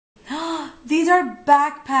These are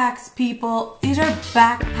backpacks, people. These are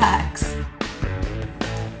backpacks.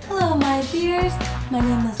 Hello, my dears. My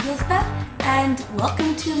name is Lisbeth, and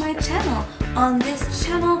welcome to my channel. On this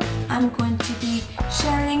channel, I'm going to be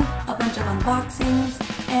sharing a bunch of unboxings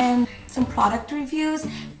and some product reviews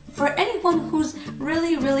for anyone who's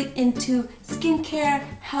really into skincare,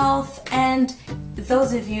 health, and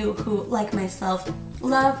those of you who, like myself,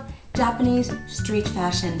 love Japanese street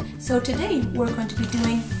fashion. So today we're going to be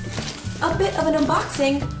doing a bit of an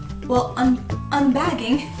unboxing, well,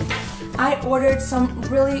 unbagging. I ordered some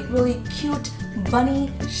really cute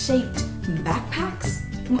bunny-shaped backpacks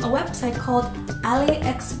from a website called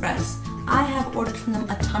Aliexpress. I have ordered from them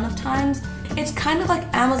a ton of times. It's kind of like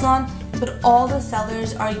Amazon, but all the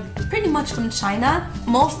sellers are pretty much from China.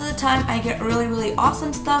 Most of the time I get really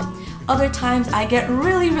awesome stuff. Other times I get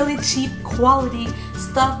really cheap quality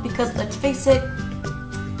stuff because, let's face it,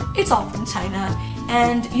 it's all from China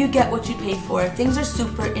and you get what you pay for. Things are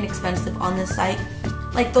super inexpensive on this site.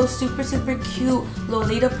 Like those super cute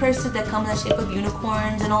Lolita purses that come in the shape of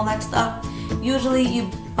unicorns and all that stuff. Usually you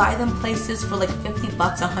buy them places for like 50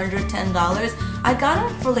 bucks, $110. I got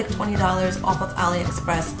them for like $20 off of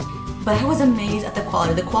AliExpress, but I was amazed at the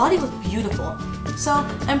quality. The quality was beautiful. So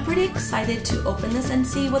I'm pretty excited to open this and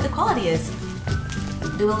see what the quality is.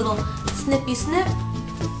 Do a little snippy snip.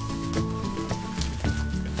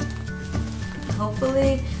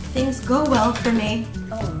 Hopefully things go well for me.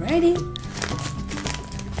 Alrighty.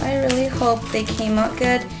 I really hope they came out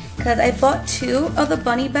good because I bought two of the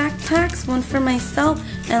bunny backpacks, one for myself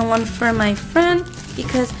and one for my friend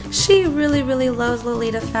because she really loves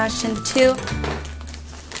Lolita fashion too.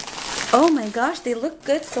 Oh my gosh, they look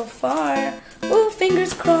good so far. Oh,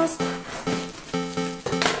 fingers crossed.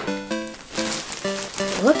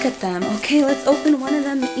 Look at them. Okay, let's open one of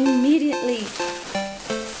them immediately.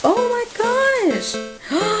 Oh my gosh.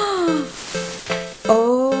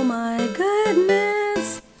 Oh my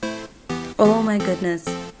goodness. Oh my goodness.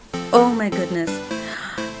 Oh my goodness.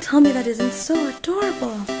 Tell me that isn't so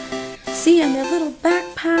adorable. See, and they're little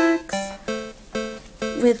backpacks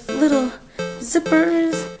with little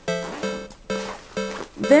zippers.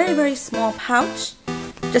 Very small pouch,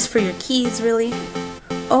 just for your keys, really.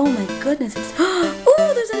 Oh my goodness.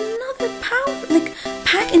 Oh, there's another pouch, like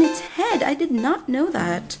pack in its head. I did not know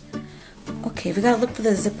that. Okay, we gotta look for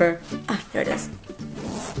the zipper. Ah, there it is.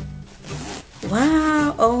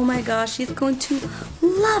 Wow, oh my gosh, she's going to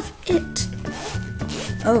love it.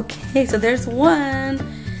 Okay, so there's one.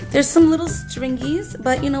 There's some little stringies,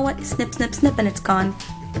 but you know what? Snip, and it's gone.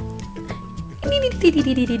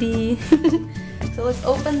 So let's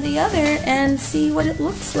open the other and see what it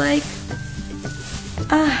looks like.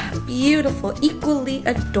 Ah, beautiful, equally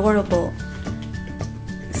adorable.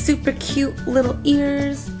 Super cute little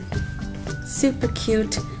ears. Super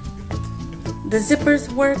cute. The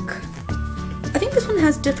zippers work. I think this one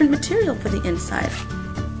has different material for the inside.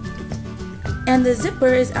 And the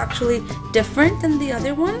zipper is actually different than the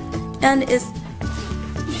other one. And is,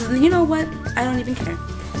 you know what? I don't even care.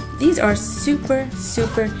 These are super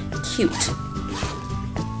cute.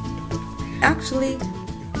 Actually,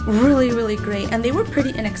 really great. And they were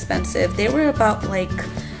pretty inexpensive. They were about like,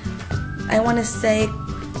 I want to say,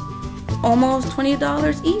 almost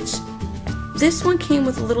 $20 each. This one came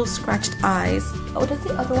with little scratched eyes. Oh, does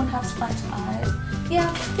the other one have scratched eyes?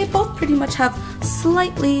 Yeah, they both pretty much have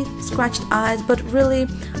slightly scratched eyes, but really,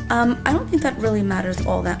 I don't think that really matters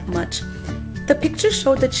all that much. The picture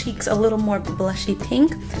showed the cheeks a little more blushy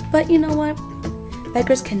pink, but you know what?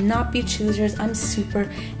 Beggars cannot be choosers. I'm super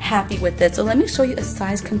happy with it. So let me show you a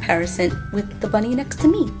size comparison with the bunny next to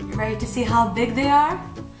me. Ready to see how big they are?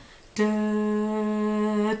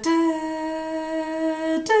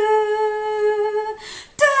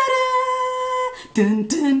 Dun,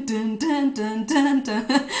 dun, dun, dun, dun, dun, dun.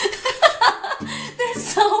 They're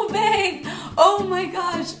so big. Oh my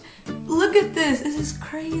gosh. Look at this. This is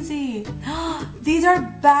crazy. These are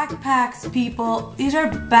backpacks, people. These are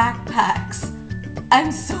backpacks.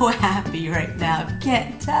 I'm so happy right now.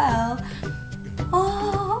 Can't tell.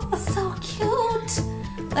 Oh, so cute.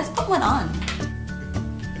 Let's put one on.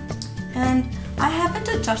 And I haven't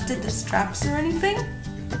adjusted the straps or anything,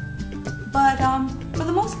 but for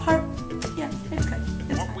the most part, yeah, it's good.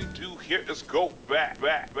 It's what we do here is go back.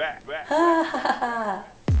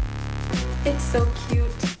 It's so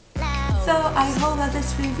cute. So I hope that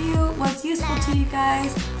this review was useful to you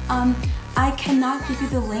guys. I cannot give you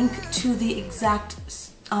the link to the exact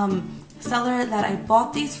seller that I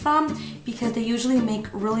bought these from because they usually make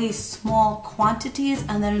really small quantities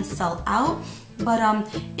and then sell out. But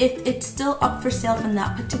if it's still up for sale from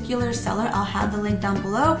that particular seller, I'll have the link down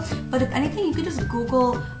below. But if anything, you could just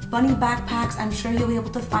Google bunny backpacks. I'm sure you'll be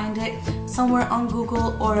able to find it somewhere on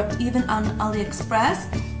Google or even on Aliexpress.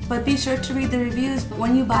 But be sure to read the reviews.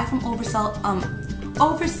 When you buy from overseas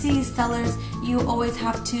sellers, you always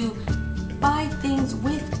have to buy things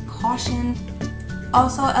with caution.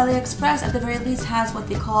 Also, Aliexpress at the very least has what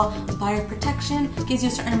they call buyer protection. It gives you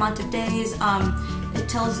a certain amount of days. It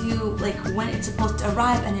tells you like when it's supposed to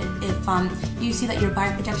arrive, and if you see that your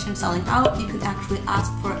buyer protection is selling out, you can actually ask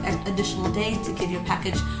for additional days to give your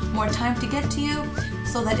package more time to get to you,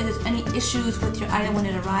 so that if there's any issues with your item when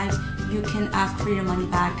it arrives, you can ask for your money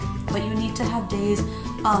back. But you need to have days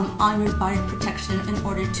on your buyer protection in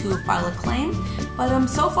order to file a claim. But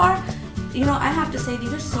so far, you know, I have to say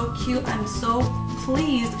these are so cute. I'm so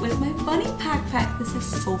pleased with my bunny backpack. This is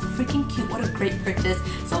so freaking cute. What a great purchase.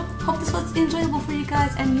 So hope this was enjoyable for you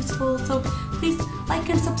guys and useful. So please like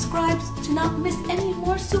and subscribe to not miss any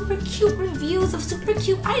more super cute reviews of super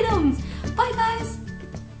cute items. Bye guys.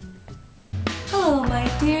 Hello my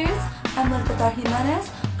dears. I'm Elizabeth Jimenez.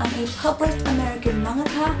 I'm a published American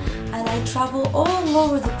mangaka, and I travel all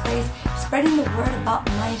over the place spreading the word about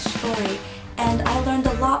my story. And I learned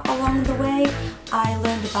a lot along the way. I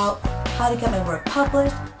learned about how to get my work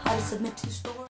published, how to submit to stores.